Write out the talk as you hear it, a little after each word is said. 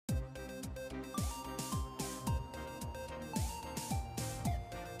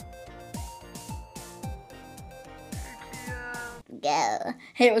go.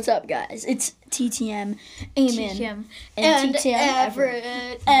 Hey, what's up, guys? It's TTM, Amen, and TTM Everett.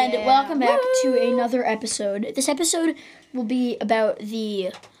 And yeah. welcome back to another episode. This episode will be about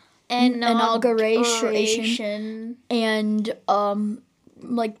the inauguration and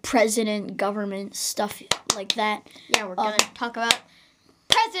like president, government stuff like that. Yeah, we're gonna talk about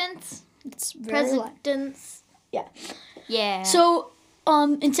presidents. It's very Presidents. Yeah. Yeah. So,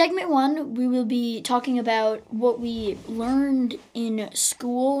 in segment 1, we will be talking about what we learned in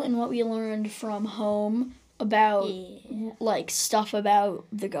school and what we learned from home about, like, stuff about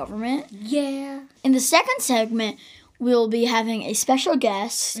the government. Yeah. In the second segment, we'll be having a special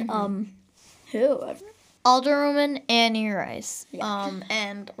guest, who? Alderwoman Annie Rice. Yeah.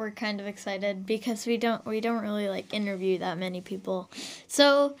 And we're kind of excited because we don't really like interview that many people.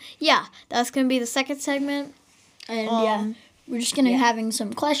 So yeah, that's gonna be the second segment. And we're just gonna be having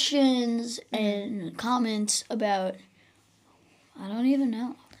some questions and comments about, I don't even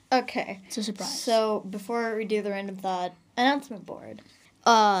know. Okay. It's a surprise. So before we do the random thought announcement board,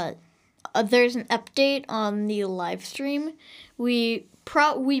 there's an update on the live stream. We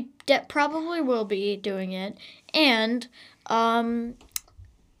probably will be doing it, and it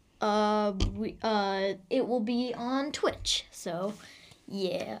will be on Twitch. So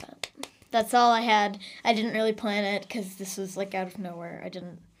yeah, that's all I had. I didn't really plan it because this was like out of nowhere. I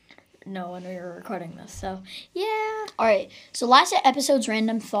didn't know when we were recording this. So yeah. All right. So last episode's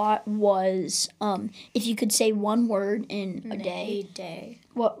random thought was, if you could say one word in a day,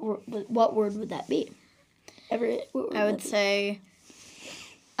 what word would that be? I would say,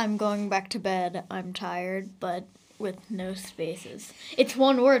 I'm going back to bed. I'm tired, but with no spaces. It's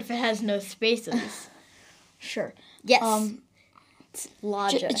one word if it has no spaces. Sure. Yes. It's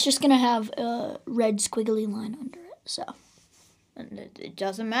logic. It's just gonna have a red squiggly line under it. So. And it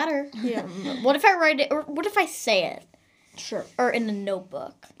doesn't matter. Yeah. What if I write it, or what if I say it? Sure. Or in a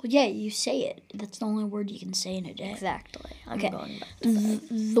notebook. Well, yeah, you say it. That's the only word you can say in a day. Exactly. I'm Okay. going back to bed.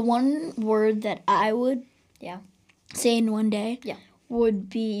 The one word that I would say in one day would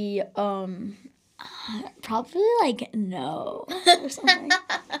be probably like no or something.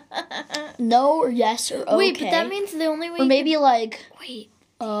 No or yes or okay. Wait, but that means the only way. Or maybe like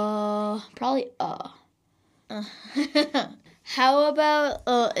probably How about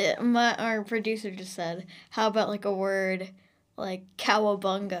our producer just said, how about like a word like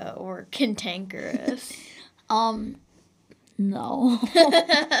cowabunga or cantankerous? No.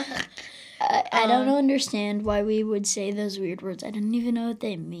 I don't understand why we would say those weird words. I don't even know what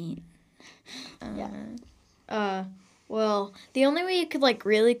they mean. Well, the only way you could like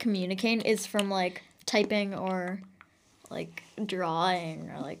really communicate is from like typing or like drawing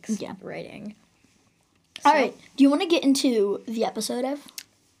or like writing. All right. Do you want to get into the episode, Ev?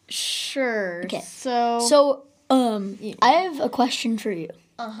 Sure. Okay. So I have a question for you.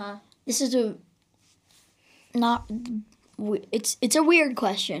 This is it's a weird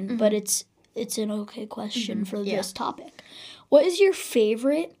question, but it's an okay question for this topic. What is your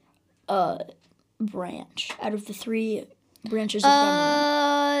favorite branch out of the 3 branches of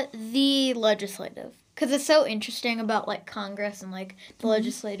government? The legislative. Because it's so interesting about, like, Congress and, like, the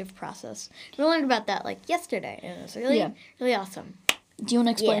legislative process. We learned about that, like, yesterday, and it was really awesome. Do you want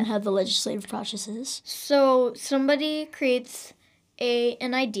to explain how the legislative process is? So, somebody creates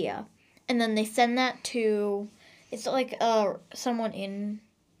an idea, and then they send that to, it's like someone in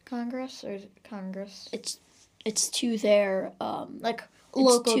Congress, or is it Congress? It's to their, like,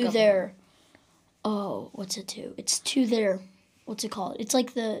 local government. Their, what's it to? It's to their, what's it called? It's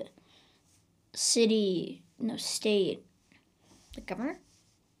like the state. The governor?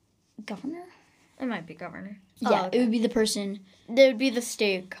 Governor? It might be governor. Yeah, it would be the person. They would be the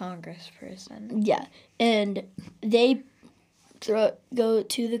state congress person. Yeah, and they go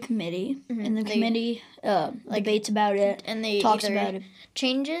to the committee, and the committee debates about it, and they talks about it.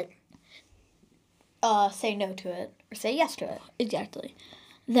 Change it, say no to it, or say yes to it. Exactly.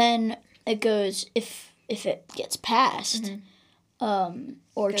 Then it goes, if it gets passed,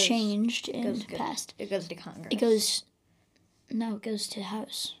 or changed and passed. It goes to Congress. It goes to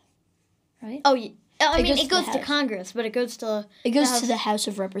House, right? Oh, yeah. I mean, it goes to Congress, but it goes to... It goes to the House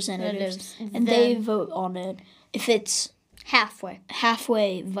of Representatives, and they vote on it. If it's...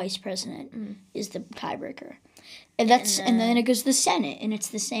 Halfway, Vice President is the tiebreaker. And then it goes to the Senate, and it's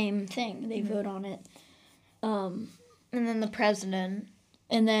the same thing. They vote on it. And then the President.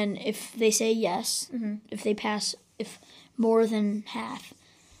 And then if they say yes, if they pass... If more than half,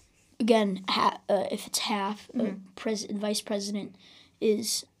 again, if it's half, Vice President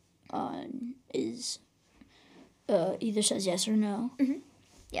is either says yes or no.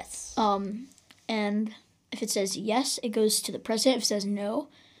 Yes. And if it says yes, it goes to the president. If it says no,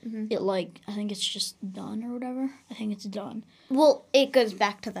 it I think it's just done or whatever. I think it's done. Well, it goes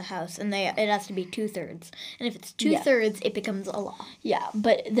back to the House, and it has to be 2/3. And if it's 2/3, it becomes a law. Yeah,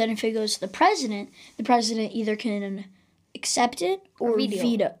 but then if it goes to the president either can accept it or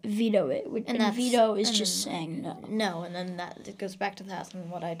veto it. And veto is just saying no. No, and then it goes back to the House, and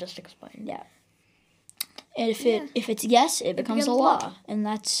what I just explained. Yeah. And if it's yes, it becomes a law, and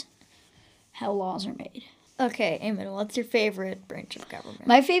that's how laws are made. Okay, Eamon, what's your favorite branch of government?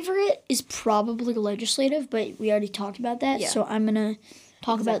 My favorite is probably legislative, but we already talked about that, so I'm going to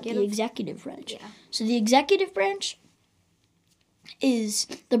talk about the executive branch. Yeah. So the executive branch is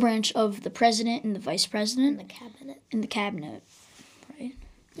the branch of the president and the vice president. And the cabinet. Right?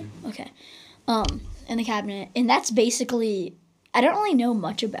 Yeah. Okay. And the cabinet. And that's basically, I don't really know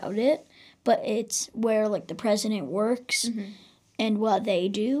much about it, but it's where, the president works and what they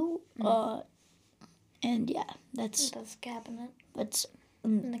do. And yeah, that's cabinet. That's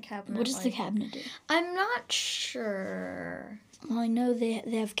in the cabinet. What does the cabinet do? I'm not sure. Well, I know they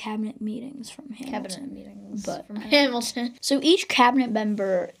have cabinet meetings from Hamilton. Cabinet meetings from Hamilton. So each cabinet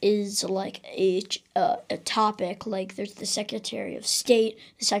member is a topic. There's the Secretary of State,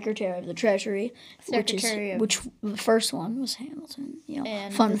 the Secretary of the Treasury, which the first one was Hamilton.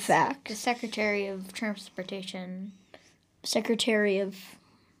 And fun fact. The Secretary of Transportation. Secretary of,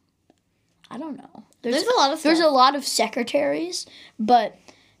 I don't know. There's a lot of stuff. There's a lot of secretaries, but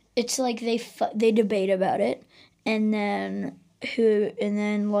it's they debate about it, and then the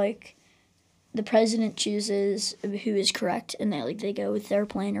president chooses who is correct, and they go with their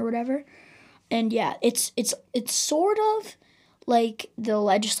plan or whatever. And yeah, it's sort of like the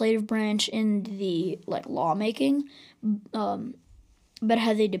legislative branch in the lawmaking, but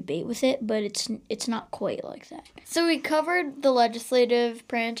how they debate with it, but it's not quite like that. So we covered the legislative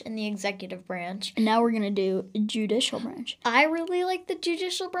branch and the executive branch. And now we're going to do judicial branch. I really like the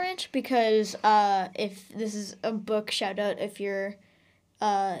judicial branch because if this is a book shout out, if you're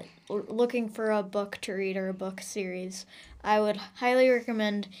looking for a book to read or a book series, I would highly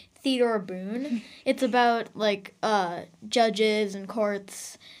recommend Theodore Boone. It's about judges and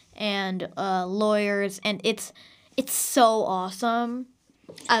courts and lawyers, and it's so awesome.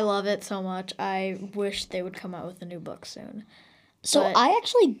 I love it so much. I wish they would come out with a new book soon. So I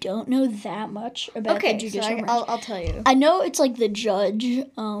actually don't know that much about the judicial branch. I'll tell you. I know it's the judge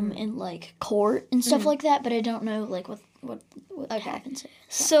in court and stuff like that, but I don't know what happens.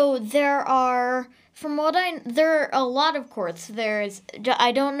 So there are a lot of courts.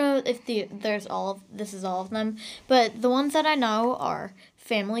 I don't know if this is all of them, but the ones that I know are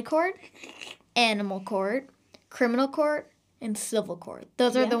family court, animal court, criminal court, and civil court.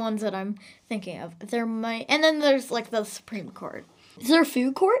 Those are the ones that I'm thinking of. And then there's the Supreme Court. Is there a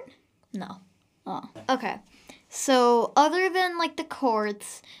food court? No. Oh. Okay. So other than the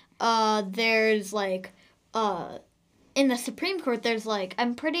courts, there's in the Supreme Court there's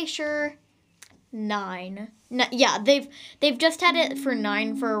I'm pretty sure 9. No, yeah, they've just had it for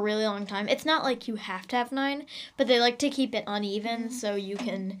 9 for a really long time. It's not you have to have 9, but they like to keep it uneven so you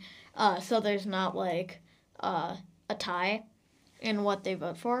can so there's not a tie in what they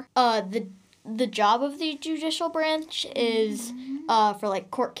vote for. The job of the judicial branch is for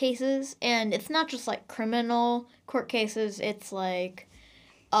court cases, and it's not just criminal court cases. It's let's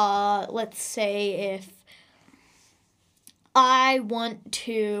say if I want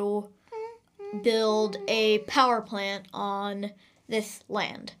to build a power plant on this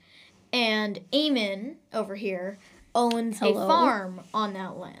land, and Eamon over here owns a farm on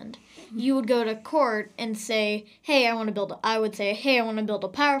that land. You would go to court and say, hey, I want to build a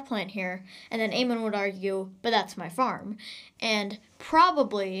power plant here. And then Eamon would argue, but that's my farm. And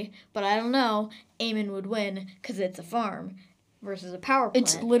probably, but I don't know, Eamon would win because it's a farm versus a power plant.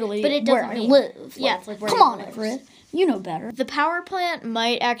 It's literally where I live. Yeah, it's where come on, Everett. You know better. The power plant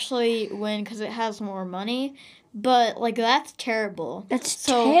might actually win because it has more money. But that's terrible. That's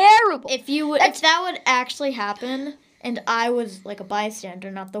terrible. If that would actually happen, and I was a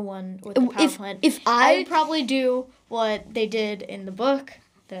bystander, not the one with the power plant, I would probably do what they did in the book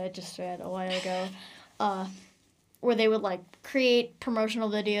that I just read a while ago, where they would create promotional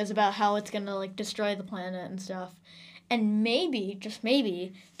videos about how it's gonna destroy the planet and stuff, and maybe, just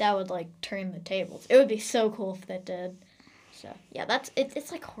maybe, that would turn the tables. It would be so cool if that did. So, yeah,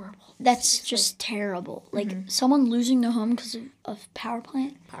 it's horrible. That's just terrible. Someone losing their home because of power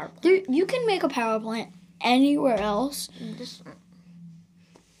plant. You can make a power plant anywhere else.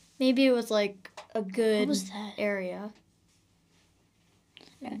 Maybe it was a good area.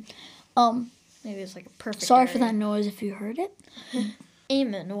 Yeah. Maybe it's a perfect Sorry area. for that noise if you heard it.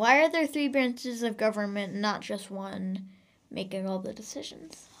 Eamon, why are there 3 branches of government, not just one, making all the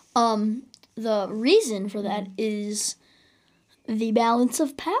decisions? The reason for that is the balance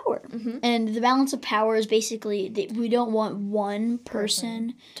of power. And the balance of power is basically that we don't want one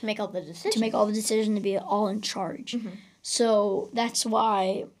person to make all the decisions. To be all in charge. So that's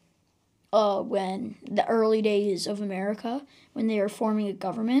why when the early days of America, when they were forming a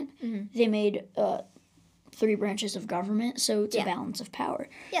government, they made 3 branches of government, so it's a balance of power.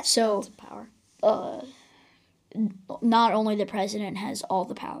 Yes, so, balance of power. Not only the president has all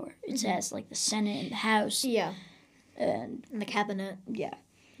the power, it has like the Senate and the House. Yeah. And the cabinet. Yeah.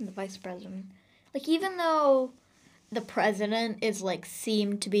 And the vice president. Like, even though the president is, like,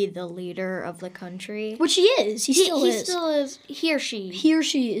 seemed to be the leader of the country. Which he is. He still is. He or she. He or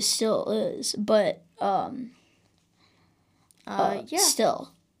she still is. But,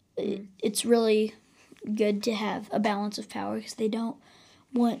 still. It's really good to have a balance of power because they don't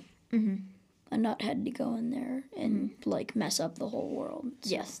want a nuthead to go in there and, like, mess up the whole world. So.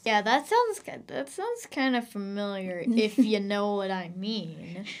 Yes. Yeah, that sounds good. That sounds kind of familiar, if you know what I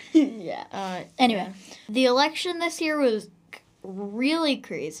mean. Yeah. Anyway. Yeah. The election this year was really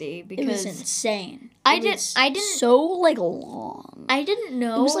crazy because... It was insane. I didn't... So, like, long. I didn't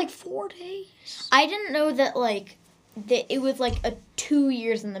know... It was, like, 4 days. I didn't know that, like, it was, like, 2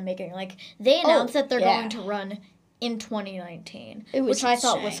 years in the making. Like, they announced that they're going to run... in 2019, which I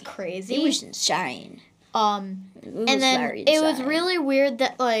thought was crazy. It was insane. And then it was really weird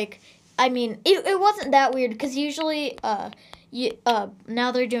that, like, I mean, it wasn't that weird because usually,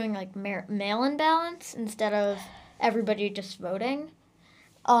 now they're doing like mail-in ballots instead of everybody just voting.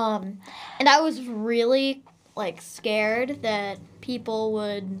 And I was really like scared that people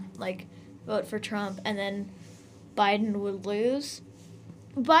would like vote for Trump and then Biden would lose.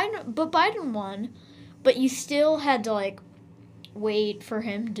 But Biden won. But you still had to, like, wait for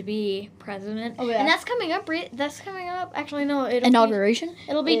him to be president. Oh, yeah. And that's coming up, That's coming up. Actually, no. Inauguration?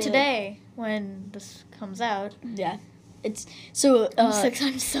 It'll be today when this comes out. Yeah. It's so... I'm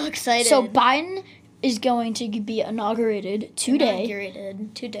so excited. So Biden is going to be inaugurated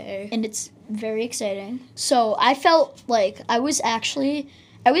today. And it's very exciting. So I felt like I was not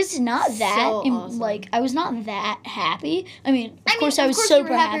that... awesome. I was not that happy. I mean, of course I was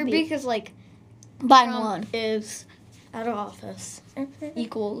super happy. Because, like... Biden won. Is out of office.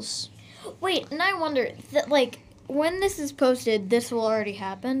 Equals. Wait, and I wonder that like when this is posted, this will already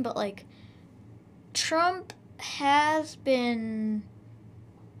happen. But like, Trump has been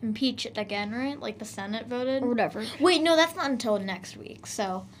impeached again, right? Like the Senate voted or whatever. Wait, no, that's not until next week.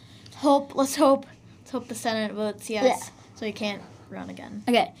 So, let's hope the Senate votes yes, so he can't run again.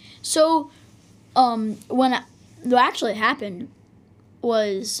 Okay, so what actually happened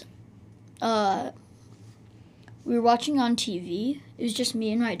was. We were watching on TV. It was just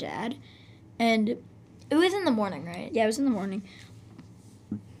me and my dad. And it was in the morning, right? Yeah, it was in the morning.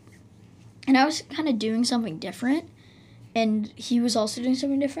 And I was kind of doing something different. And he was also doing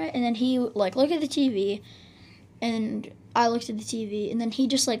something different. And then he, like, looked at the TV. And I looked at the TV. And then he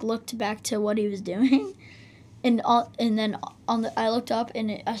just, like, looked back to what he was doing. And then I looked up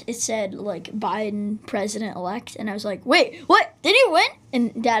and it said like Biden president-elect, and I was like, wait, what? Did he win?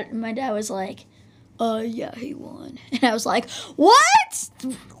 And my dad was like, yeah, he won. And I was like, what?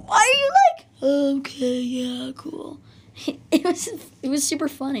 Why are you like, okay, yeah, cool. It was super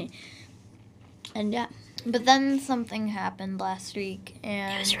funny. And yeah. But then something happened last week,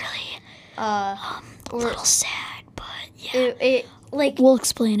 and it was really a little sad, but yeah. It like we'll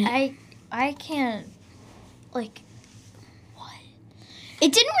explain it. I can't. Like, what?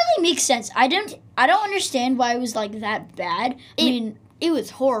 It didn't really make sense. I don't understand why it was like that bad. I mean, it was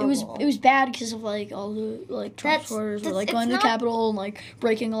horrible. It was bad because of like all the like Trump supporters were like going to the Capitol and like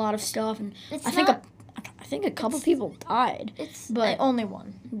breaking a lot of stuff, and I think a couple people died. But only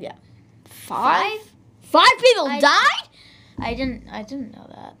one. Yeah. 5 people died? I didn't know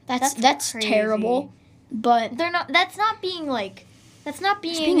that. That's terrible. But they're not. That's not being a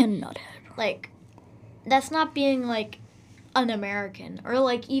nuthead. Like. That's not being, like, an American or,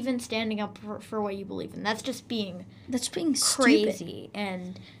 like, even standing up for what you believe in. That's being crazy. Stupid.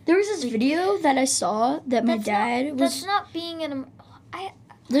 And there was this video that I saw that my dad was... That's not being an...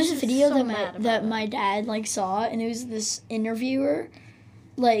 There's a video that my dad, like, saw, and it was this interviewer,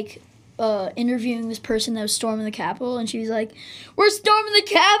 like, interviewing this person that was storming the Capitol, and she was like, we're storming the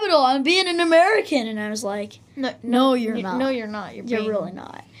Capitol, I'm being an American. And I was like, no, you're not. No, you're not. You're really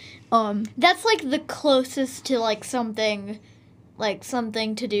not. That's like the closest to like something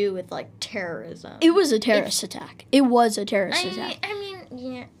to do with like terrorism. It was a terrorist attack. It was a terrorist attack. I mean,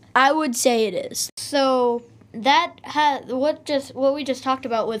 yeah. I would say it is. So, what we just talked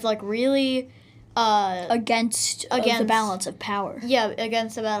about was like really against the balance of power. Yeah,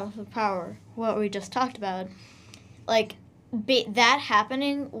 against the balance of power. What we just talked about, like that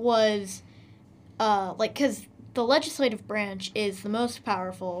happening was because the legislative branch is the most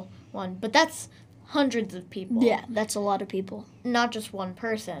powerful one, but that's hundreds of people. Yeah, that's a lot of people. Not just one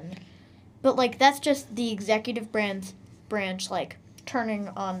person. But, like, that's just the executive branch, like, turning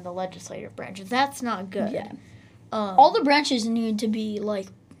on the legislative branch. That's not good. Yeah. All the branches need to be, like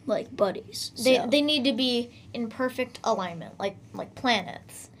buddies. So. They need to be in perfect alignment, like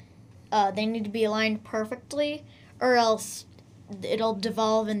planets. They need to be aligned perfectly, or else it'll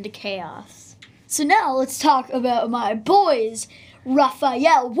devolve into chaos. So now let's talk about my boys,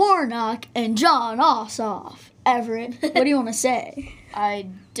 Raphael Warnock and John Ossoff. Everett, what do you want to say? I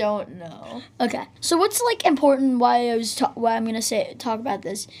don't know. Okay, so what's like important? Why I'm gonna talk about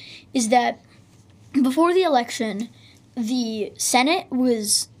this is that before the election, the Senate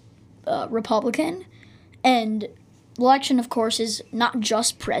was Republican, and election, of course, is not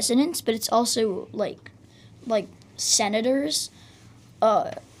just presidents, but it's also like senators,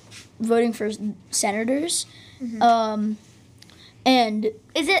 voting for senators. Mm-hmm. And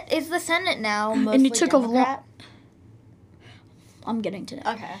is the Senate now mostly and it took Democrat? I'm getting to that.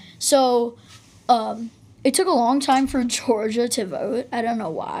 Okay. So, it took a long time for Georgia to vote. I don't know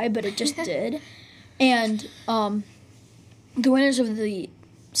why, but it just did. And the winners of the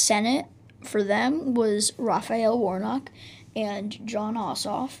Senate for them was Raphael Warnock and John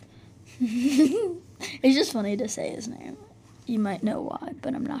Ossoff. It's just funny to say his name. You might know why,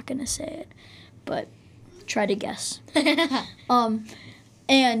 but I'm not going to say it. But try to guess.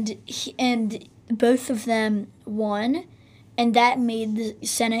 And both of them won, and that made the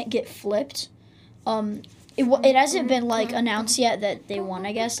Senate get flipped. It hasn't been like announced yet that they won,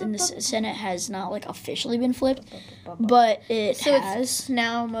 I guess, and the Senate has not like officially been flipped, but it has. It's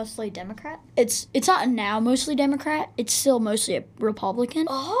now mostly Democrat? It's not now mostly Democrat. It's still mostly a Republican.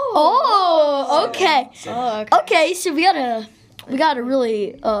 Oh, okay. Okay, so we got a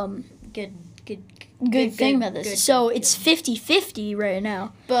really good thing about this. So it's 50-50 right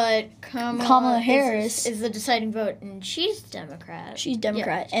now. But Kamala Harris is the deciding vote, and she's Democrat. She's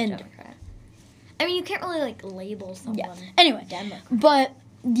Democrat. Yeah, she's Democrat. I mean, you can't really, like, label someone. Yeah. Anyway, Democrat. But,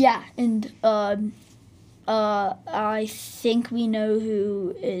 yeah, and I think we know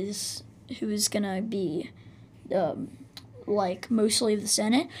who is gonna be, like, mostly the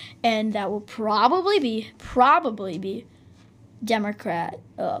Senate, and that will probably be Democrat,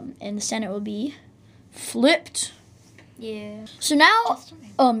 and the Senate will be flipped. Yeah. So now,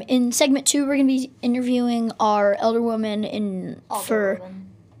 in segment 2, we're gonna be interviewing our alderwoman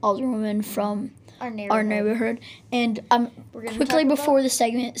alderwoman from our neighborhood, and quickly before the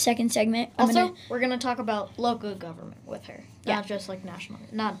second segment, we're gonna talk about local government with her, not just like national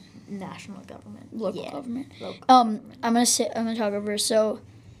government, local government. I'm gonna talk over. So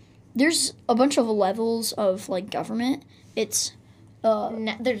there's a bunch of levels of like government. It's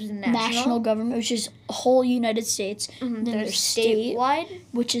there's national government, which is a whole United States. Mm-hmm. Then there's statewide,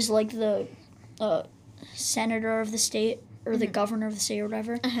 which is like the senator of the state or the governor of the state or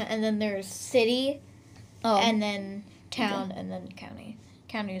whatever. And then there's city, and then town, and then county.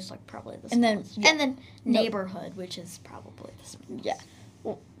 County is like probably the smallest. And then neighborhood, which is probably the smallest. Yeah.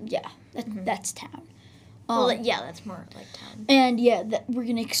 Well, yeah, that's town. That's more like town. And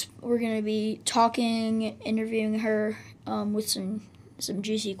we're gonna be interviewing her with some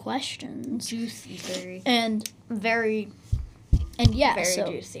juicy questions. Juicy, very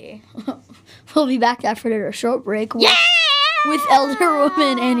juicy. We'll be back after a short break. With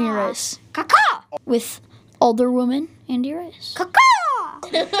Alderwoman Annie Rice. Caca! With Alderwoman Annie Rice. Caca!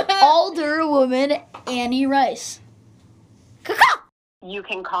 Alderwoman Annie Rice. Caca! You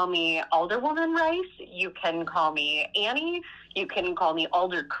can call me Alderwoman Rice. You can call me Annie. You can call me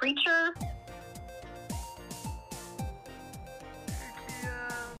Alder Creature.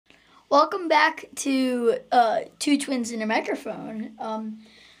 Welcome back to Two Twins in a Microphone.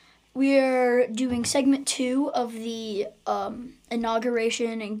 We're doing segment 2 of the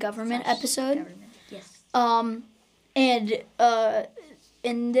inauguration and government episode. Yes. And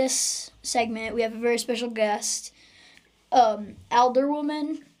in this segment, we have a very special guest,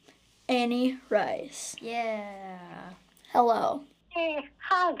 Alderwoman Annie Rice. Yeah. Hello. Hey,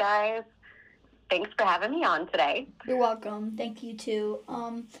 hi guys. Thanks for having me on today. You're welcome. Thank you too.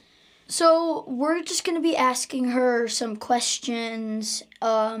 So we're just gonna be asking her some questions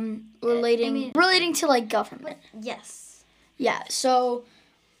relating to like government. Yes. Yeah. So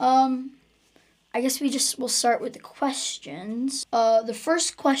I guess we'll start with the questions. The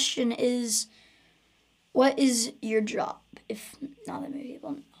first question is, What is your job, if not that many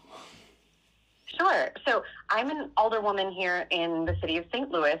people know? Sure. So I'm an alderwoman here in the city of St.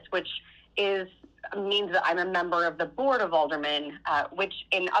 Louis, which means that I'm a member of the Board of Aldermen, which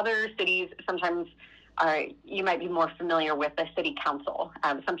in other cities sometimes you might be more familiar with the city council.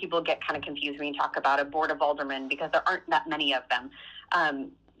 Some people get kind of confused when you talk about a Board of Aldermen because there aren't that many of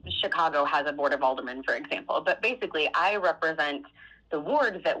them. Chicago has a Board of Aldermen, for example. But basically, I represent the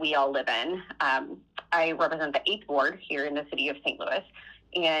wards that we all live in. I represent the 8th ward here in the city of St. Louis.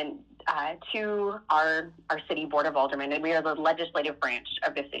 And to our city Board of Aldermen, and we are the legislative branch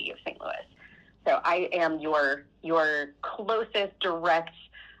of the city of St. Louis. So I am your closest direct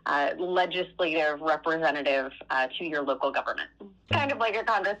legislative representative to your local government. Kind of like a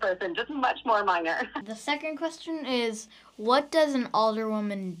congressperson, just much more minor. The second question is, what does an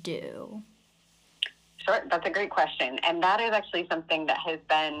alderwoman do? Sure, that's a great question. And that is actually something that has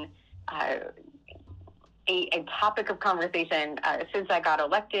been a topic of conversation since I got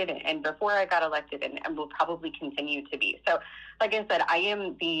elected and before I got elected, and will probably continue to be. So, like I said, I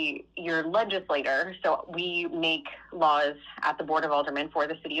am your legislator. So we make laws at the Board of Aldermen for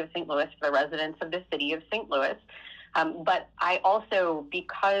the city of St. Louis, for the residents of the city of St. Louis. But I also,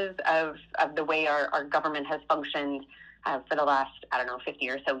 because of the way our government has functioned for the last, 50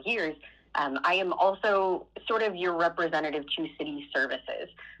 or so years, I am also sort of your representative to city services.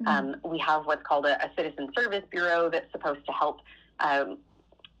 We have what's called a citizen service bureau that's supposed to help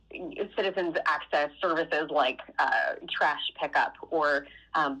citizens access services like trash pickup or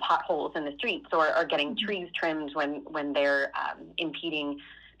potholes in the streets, or getting trees trimmed when they're impeding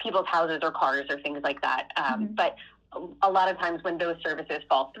people's houses or cars or things like that. But a lot of times when those services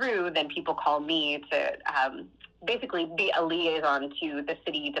fall through, then people call me to basically be a liaison to the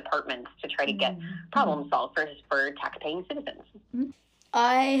city departments to try to get problem solved for tax-paying citizens.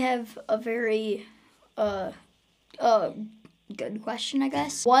 I have a very good question, I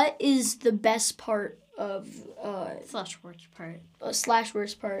guess. What is the best part of /worst part?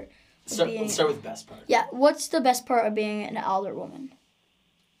 /worst part? Let's start with the best part. Yeah, what's the best part of being an alderwoman?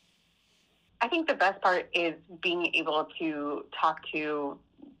 I think the best part is being able to talk to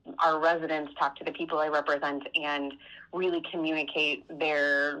our residents, talk to the people I represent, and really communicate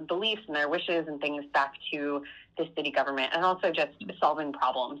their beliefs and their wishes and things back to the city government, and also just solving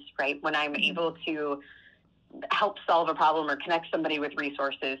problems, right? When I'm able to help solve a problem or connect somebody with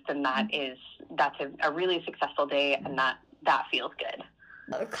resources, then that's a really successful day, and that feels good.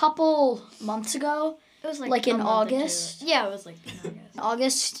 A couple months ago, it was like in August. Yeah, it was like in August.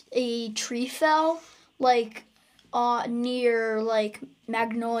 August, a tree fell, near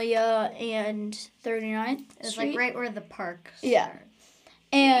Magnolia and 39th It was Street. right where the park starts. Yeah.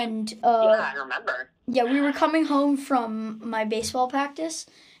 And I remember. Yeah, we were coming home from my baseball practice,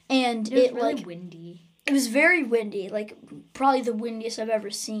 and it was really windy. It was very windy, probably the windiest I've ever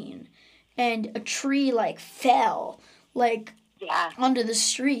seen. And a tree fell onto the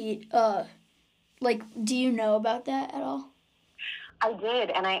street. Do you know about that at all? I did,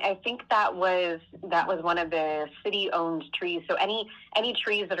 and I think that was one of the city-owned trees. So any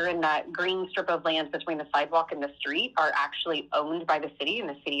trees that are in that green strip of land between the sidewalk and the street are actually owned by the city, and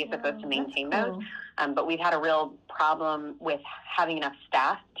the city is supposed to maintain those. But we've had a real problem with having enough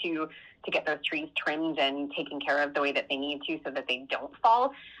staff to get those trees trimmed and taken care of the way that they need to, so that they don't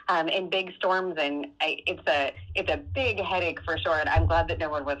fall in big storms. And it's a big headache for sure. And I'm glad that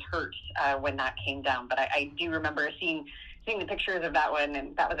no one was hurt when that came down. But I do remember seeing the pictures of that one,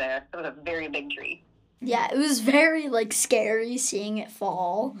 and that was a very big tree. Yeah, it was very scary seeing it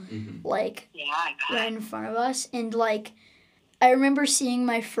fall, right in front of us, and I remember seeing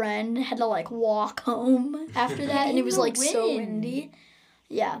my friend had to walk home after that, and it was so windy.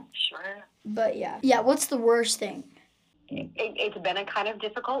 Yeah. Sure. But yeah. What's the worst thing? It's been a kind of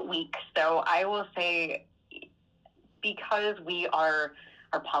difficult week, so I will say, because we are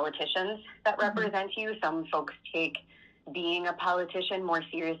politicians that represent you, some folks take being a politician more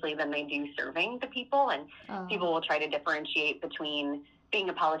seriously than they do serving the people, and people will try to differentiate between being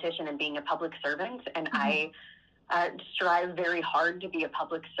a politician and being a public servant, and I strive very hard to be a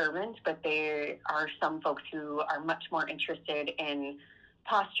public servant, but there are some folks who are much more interested in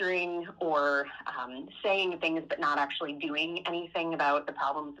posturing or saying things but not actually doing anything about the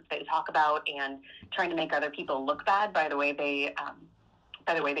problems that they talk about, and trying to make other people look bad by the way they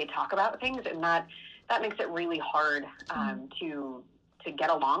talk about things, and that makes it really hard to get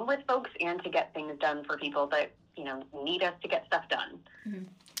along with folks and to get things done for people that need us to get stuff done.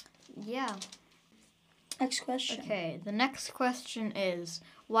 Yeah. Next question. Okay, the next question is,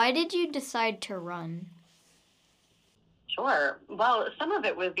 why did you decide to run? Sure. Well, some of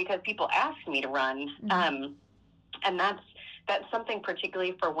it was because people asked me to run, and that's something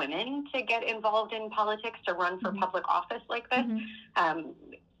particularly for women to get involved in politics, to run for public office like this.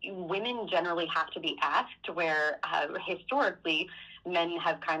 Women generally have to be asked, where historically men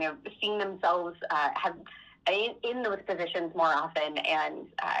have kind of seen themselves have in those positions more often, and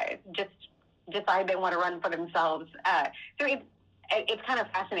just decide they want to run for themselves. So it's kind of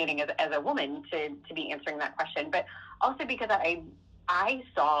fascinating as a woman to be answering that question, but also because I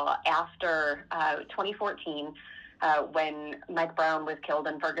saw after 2014 when Mike Brown was killed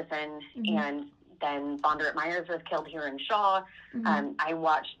in Ferguson, and then Bondurant Myers was killed here in Shaw. I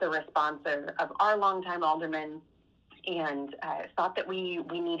watched the response of our longtime alderman, and thought that we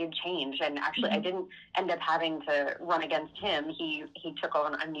needed change. And actually, I didn't end up having to run against him. He took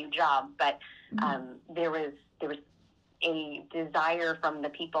on a new job, but there was a desire from the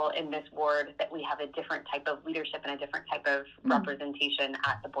people in this ward that we have a different type of leadership and a different type of representation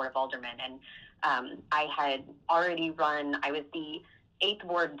at the Board of Aldermen. And I had already run. I was the 8th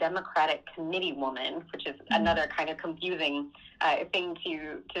Ward Democratic Committee woman, which is another kind of confusing thing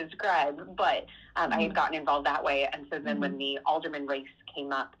to describe, but I had gotten involved that way. And so then when the alderman race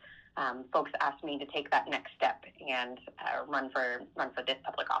came up, folks asked me to take that next step and run for this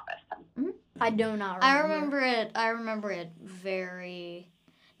public office. I do not remember. I remember it very,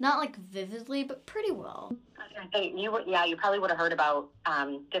 not like vividly, but pretty well. You probably would have heard about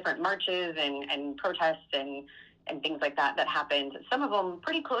different marches and protests and things like that happened. Some of them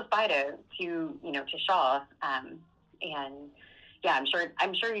pretty close by to Shaw, and yeah,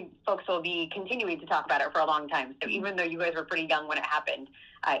 I'm sure folks will be continuing to talk about it for a long time. So even though you guys were pretty young when it happened,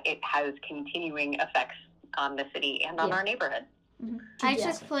 it has continuing effects on the city and on our neighborhood. I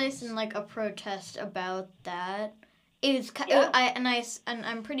took place in like a protest about that. It was,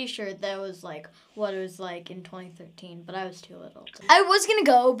 I'm pretty sure that was like what it was like in 2013, but I was too little. I was gonna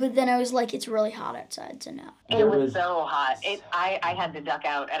go, but then I was like, it's really hot outside, so no. It was so hot. I had to duck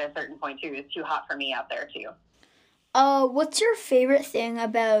out at a certain point too. It was too hot for me out there too. What's your favorite thing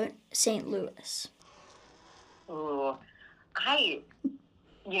about St. Louis? Ooh, I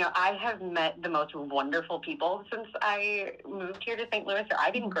have met the most wonderful people since I moved here to St. Louis.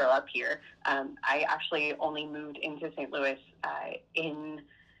 I didn't grow up here. I actually only moved into St. Louis in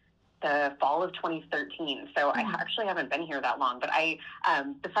the fall of 2013. So I actually haven't been here that long. But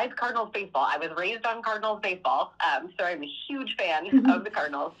besides Cardinals baseball, I was raised on Cardinals baseball. So I'm a huge fan of the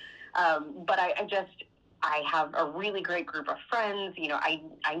Cardinals. But I have a really great group of friends.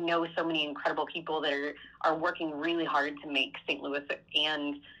 I know so many incredible people that are working really hard to make St. Louis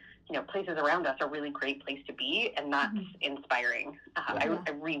and places around us a really great place to be, and that's inspiring. I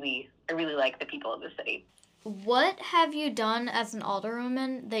really like the people of the city. What have you done as an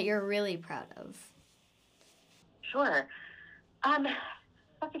alderwoman that you're really proud of? Sure,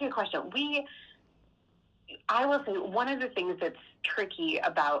 that's a good question. I will say one of the things that's tricky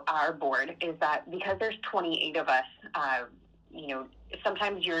about our board is that because there's 28 of us,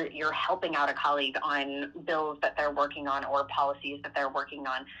 sometimes you're helping out a colleague on bills that they're working on or policies that they're working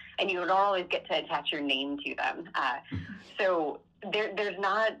on, and you don't always get to attach your name to them. So there's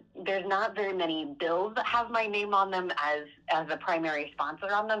not very many bills that have my name on them as a primary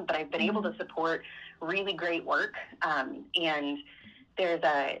sponsor on them, but I've been able to support really great work. And there's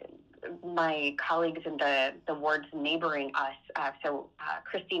my colleagues in the wards neighboring us,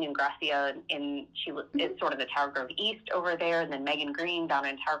 Christine and Gracia, she is sort of the Tower Grove East over there, and then Megan Green down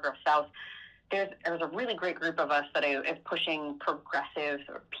in Tower Grove South. There's a really great group of us that is pushing progressive,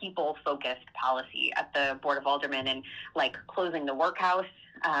 people-focused policy at the Board of Aldermen, and like closing the workhouse.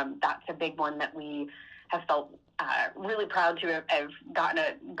 That's a big one that we have felt really proud to have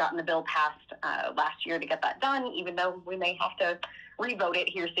gotten the bill passed last year to get that done, even though we may have to revote it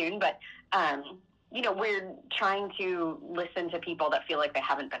here soon. But we're trying to listen to people that feel like they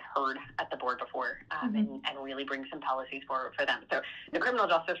haven't been heard at the board before, and really bring some policies forward for them. So the criminal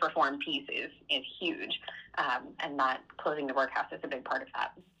justice reform piece is huge, and that closing the workhouse is a big part of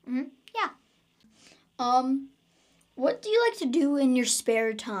that. Yeah. What do you like to do in your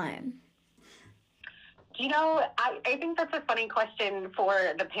spare time? I think that's a funny question for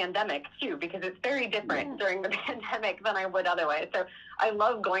the pandemic, too, because it's very different during the pandemic than I would otherwise. So I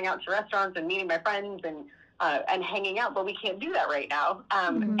love going out to restaurants and meeting my friends and hanging out, but we can't do that right now.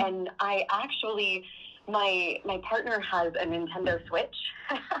 And I actually, my partner has a Nintendo Switch,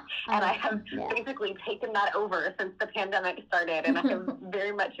 and I have basically taken that over since the pandemic started, and I have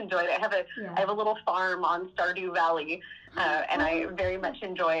very much enjoyed it. I have a little farm on Stardew Valley, and I very much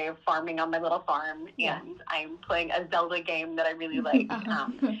enjoy farming on my little farm, and I'm playing a Zelda game that I really like.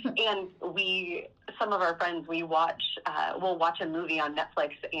 And some of our friends, we'll watch a movie on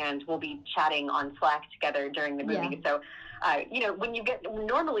Netflix and we'll be chatting on Slack together during the movie. Yeah. So,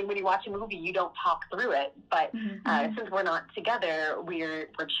 normally when you watch a movie, you don't talk through it, but since we're not together, we're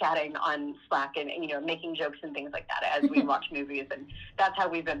chatting on Slack and making jokes and things like that as we watch movies, and that's how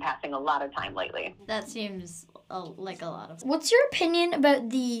we've been passing a lot of time lately. That seems like a lot of. What's your opinion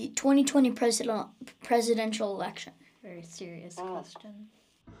about the 2020 presidential election? Very serious question.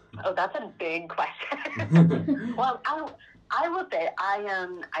 Oh, that's a big question. Well, I will say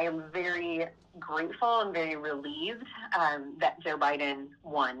I am very grateful and very relieved that Joe Biden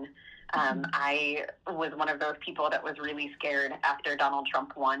won. I was one of those people that was really scared after Donald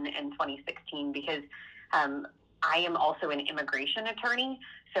Trump won in 2016 because I am also an immigration attorney,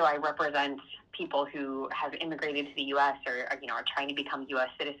 so I represent people who have immigrated to the U.S. or are trying to become U.S.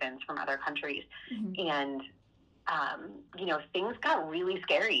 citizens from other countries, and things got really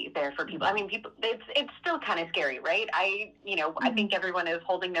scary there for people. I mean, it's still kind of scary, right? I think everyone is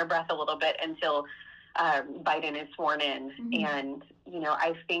holding their breath a little bit until Biden is sworn in. And,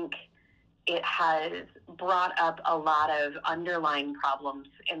 I think it has brought up a lot of underlying problems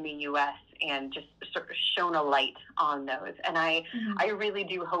in the U.S. and just sort of shone a light on those. And I really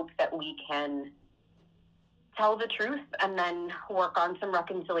do hope that we can tell the truth and then work on some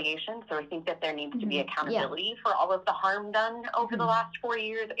reconciliation. So I think that there needs to be accountability for all of the harm done over the last 4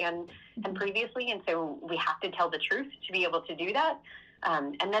 years and previously. And so we have to tell the truth to be able to do that.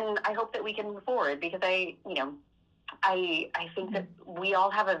 And then I hope that we can move forward because I think that we all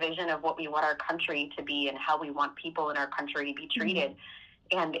have a vision of what we want our country to be and how we want people in our country to be treated.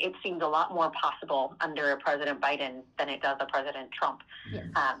 And it seems a lot more possible under a President Biden than it does a President Trump. Yes.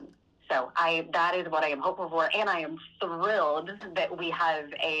 So that is what I am hopeful for, and I am thrilled that we have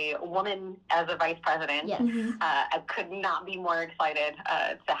a woman as a vice president. Yes. I could not be more excited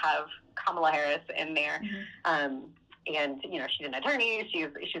to have Kamala Harris in there. And she's an attorney.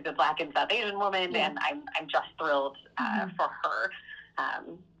 She's a Black and South Asian woman, and I'm just thrilled for her.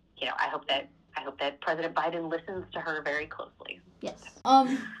 I hope that President Biden listens to her very closely. Yes.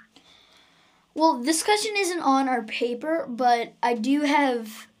 Well, this question isn't on our paper, but I do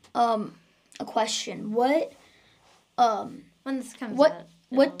have a question. When this comes what out,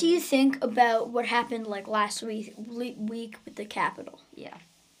 what do you think about what happened like last week with the Capitol? Yeah,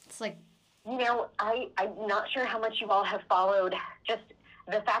 it's like I'm not sure how much you all have followed just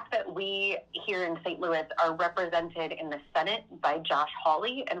the fact that we here in St. Louis are represented in the Senate by Josh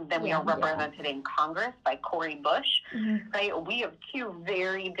Hawley, and then we are represented in Congress by Cori Bush, right? We have two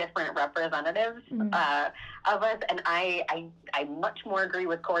very different representatives of us, and I much more agree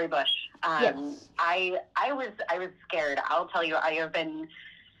with Cori Bush. I was scared. I'll tell you, I have been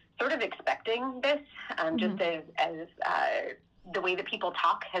sort of expecting this, just as the way that people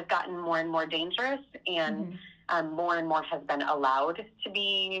talk has gotten more and more dangerous, and more and more has been allowed to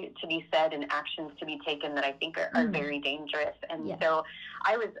be said and actions to be taken that I think are very dangerous. And so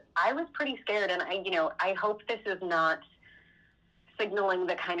I was pretty scared, and I hope this is not signaling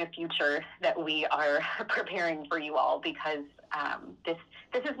the kind of future that we are preparing for you all, because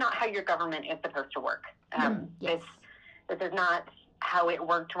this is not how your government is supposed to work. This is not how it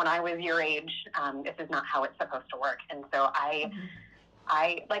worked when I was your age. This is not how it's supposed to work. And so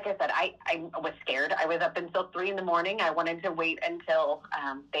like I said, I was scared. I was up until 3 a.m. I wanted to wait until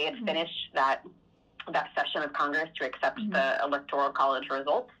they had finished that session of Congress to accept the Electoral College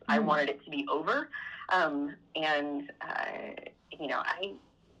results. I wanted it to be over.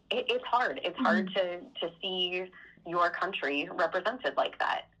 It's hard. It's hard to see your country represented like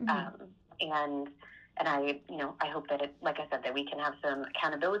that. And I hope that like I said, that we can have some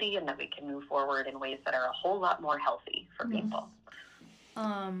accountability and that we can move forward in ways that are a whole lot more healthy for people.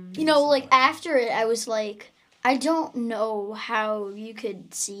 After it, I was like, I don't know how you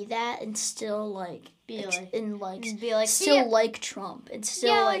could see that and still like like Trump and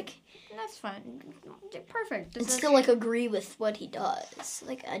still that's fine, perfect, and still like agree with what he does.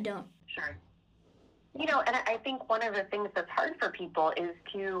 Like I don't. Sure. And I think one of the things that's hard for people is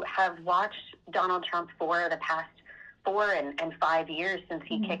to have watched Donald Trump for the past 4 and 5 years since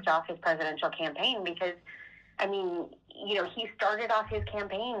he kicked off his presidential campaign, because he started off his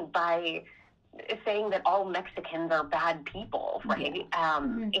campaign by saying that all Mexicans are bad people, right?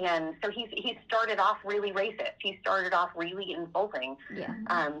 And so he started off really racist. He started off really insulting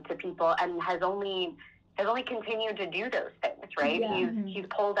to people, and has only continued to do those things, right? He's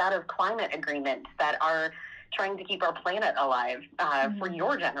pulled out of climate agreements that are trying to keep our planet alive for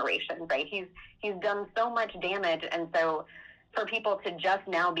your generation, right? He's done so much damage, and so for people to just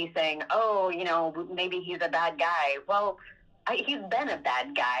now be saying, oh, maybe he's a bad guy. Well, he's been a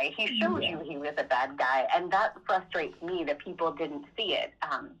bad guy. He showed you he was a bad guy, and that frustrates me that people didn't see it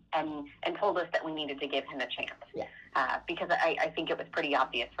and told us that we needed to give him a chance. Yeah. Because I think it was pretty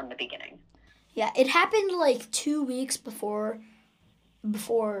obvious from the beginning. Yeah, it happened like 2 weeks before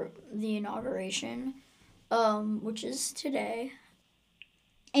the inauguration, which is today.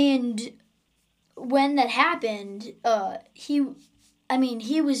 And when that happened, he was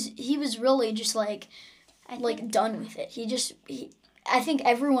really just like done with it. I think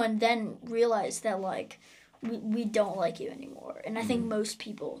everyone then realized that like we don't like you anymore, and I think most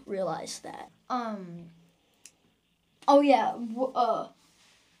people realized that. Oh yeah.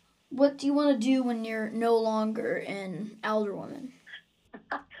 What do you want to do when you're no longer an alderwoman?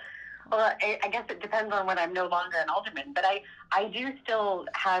 Well, I guess it depends on when I'm no longer an alderman, but I do still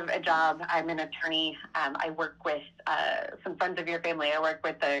have a job. I'm an attorney. I work with some friends of your family. I work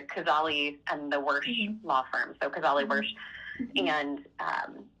with the Kazali and the Wersch law firm, so Kazali Wersch. And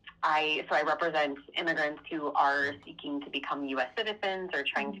I represent immigrants who are seeking to become U.S. citizens or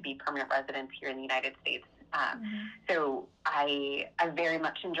trying to be permanent residents here in the United States. So I very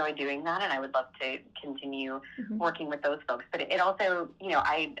much enjoy doing that, and I would love to continue working with those folks. But it also,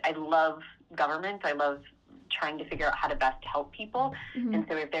 I love government. I love trying to figure out how to best help people. And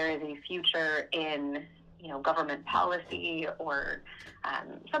so if there is a future in, government policy or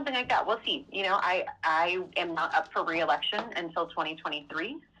something like that, we'll see. I am not up for re-election until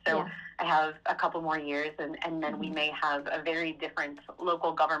 2023. So I have a couple more years, and then we may have a very different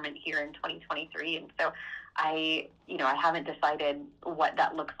local government here in 2023. And so I haven't decided what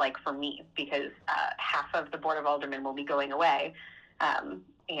that looks like for me, because half of the Board of Aldermen will be going away.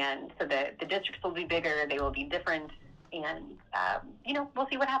 And so the districts will be bigger, they will be different, and, we'll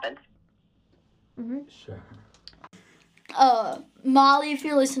see what happens. Sure. Molly, if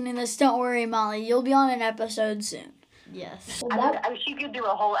you're listening to this, don't worry, Molly. You'll be on an episode soon. Yes. She could do a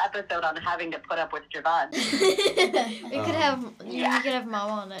whole episode on having to put up with Javon. You could have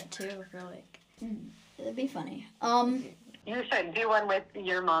Mom on it too, for like. That'd be funny. You should do one with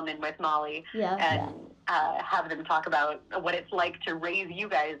your mom and with Molly. Yeah. And have them talk about what it's like to raise you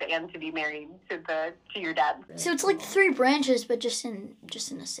guys and to be married to your dad. So it's like 3 branches, but just in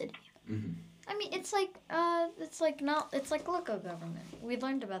a city. Mm-hmm. I mean, it's like local government. We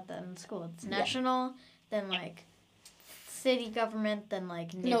learned about that in school. It's national, then like city government, then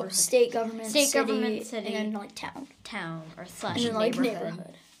like neighborhood. No, state government, city, and then like town or / and then, like,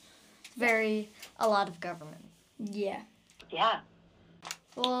 neighborhood. A lot of government. Yeah. Yeah.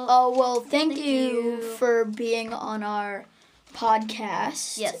 Well, thank you for being on our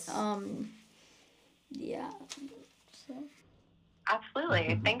podcast. Yes. Yeah. So.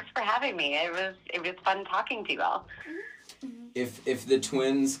 Absolutely. Thanks for having me. It was fun talking to you all. If the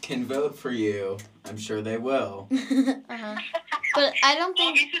twins can vote for you, I'm sure they will. But I don't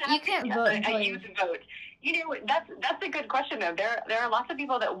think you can't vote until you vote. That's a good question though. There are lots of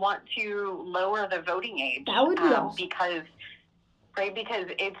people that want to lower the voting age. That would be awesome. Because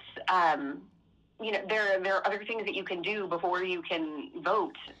it's there are other things that you can do before you can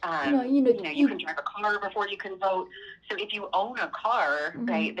vote. You can drive a car before you can vote. So if you own a car,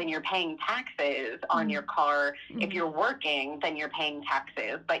 right, then you're paying taxes on your car. If you're working, then you're paying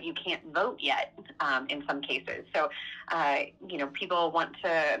taxes, but you can't vote yet in some cases. So, people want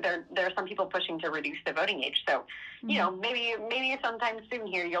to. There are some people pushing to reduce the voting age. So, maybe sometime soon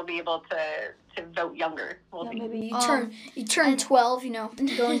here you'll be able to vote younger. We'll see. Maybe you turn 12.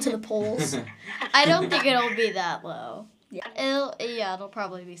 Going to the polls. I don't think it'll be that low. Yeah. It'll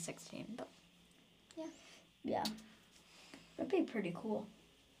probably be 16. But yeah. That'd be pretty cool.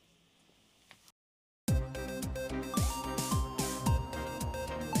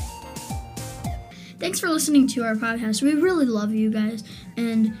 Thanks for listening to our podcast. We really love you guys,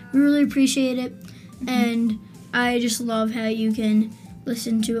 and we really appreciate it. And I just love how you can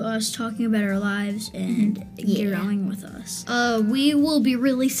listen to us talking about our lives and growing with us. We will be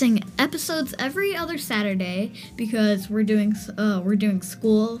releasing episodes every other Saturday because we're doing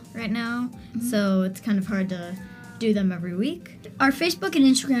school right now, so it's kind of hard to do them every week. Our Facebook and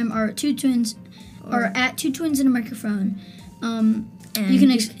Instagram are at Two Twins and a Microphone. And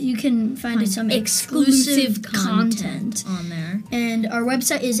you can find some exclusive content on there. And our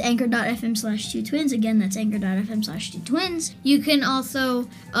website is anchor.fm/2twins. Again, that's anchor.fm/2twins. You can also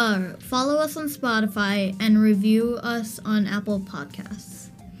follow us on Spotify and review us on Apple Podcasts.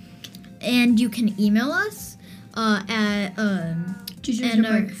 And you can email us at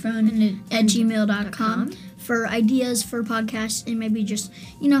twotwinsandamicrophone@gmail.com for ideas for podcasts and maybe just,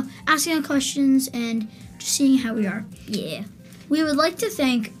 asking questions and just seeing how we are. Yeah. We would like to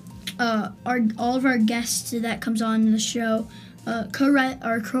thank all of our guests that comes on the show, our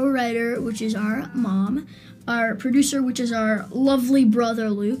co-writer, which is our mom, our producer, which is our lovely brother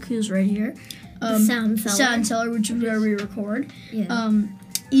Luke, who's right here, sound seller, which is where we record, Yeah.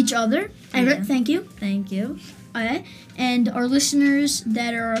 each other. Everett, thank you. Thank you. Okay. And our listeners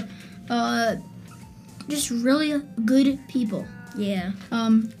that are just really good people. Yeah.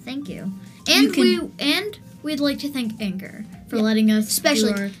 Thank you. You And we'd like to thank Anchor for letting us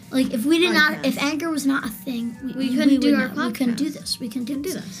especially do our like if we did not, podcast. if Anchor was not a thing, we couldn't do our not- podcast. We couldn't do this. We couldn't do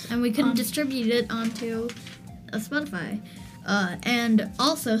this. And we couldn't distribute it onto Spotify. And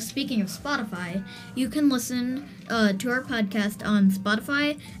also, speaking of Spotify, you can listen to our podcast on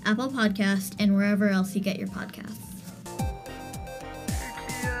Spotify, Apple Podcast, and wherever else you get your podcasts.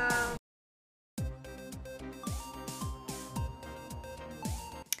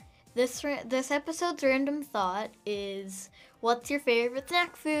 This episode's random thought is, what's your favorite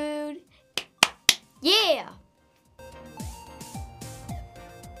snack food? Yeah!